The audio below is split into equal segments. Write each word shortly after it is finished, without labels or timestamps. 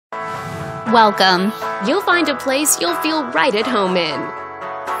Welcome. You'll find a place you'll feel right at home in.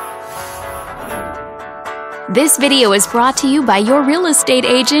 This video is brought to you by your real estate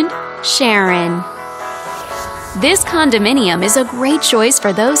agent, Sharon. This condominium is a great choice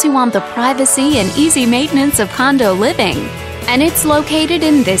for those who want the privacy and easy maintenance of condo living, and it's located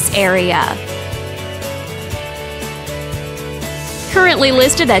in this area. Currently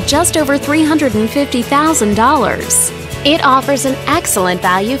listed at just over $350,000. It offers an excellent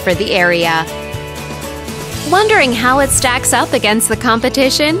value for the area. Wondering how it stacks up against the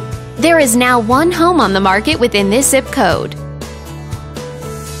competition? There is now one home on the market within this zip code.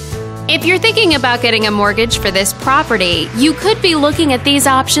 If you're thinking about getting a mortgage for this property, you could be looking at these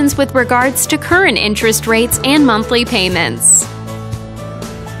options with regards to current interest rates and monthly payments.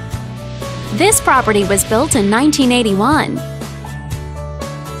 This property was built in 1981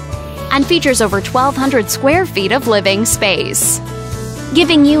 and features over 1,200 square feet of living space,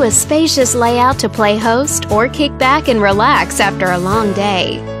 giving you a spacious layout to play host or kick back and relax after a long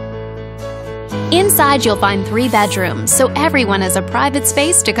day. Inside, you'll find 3 bedrooms, so everyone has a private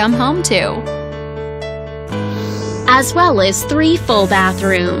space to come home to, as well as 3 full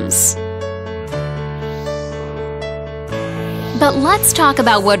bathrooms. But let's talk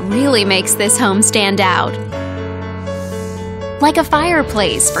about what really makes this home stand out. Like a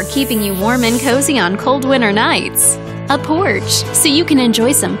fireplace for keeping you warm and cozy on cold winter nights, a porch so you can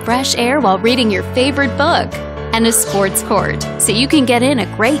enjoy some fresh air while reading your favorite book, and a sports court so you can get in a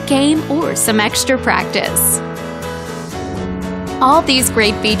great game or some extra practice. All these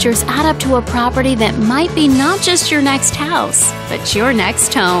great features add up to a property that might be not just your next house, but your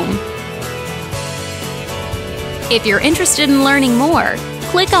next home. If you're interested in learning more,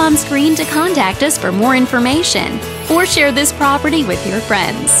 click on screen to contact us for more information or share this property with your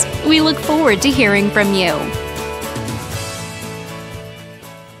friends. We look forward to hearing from you.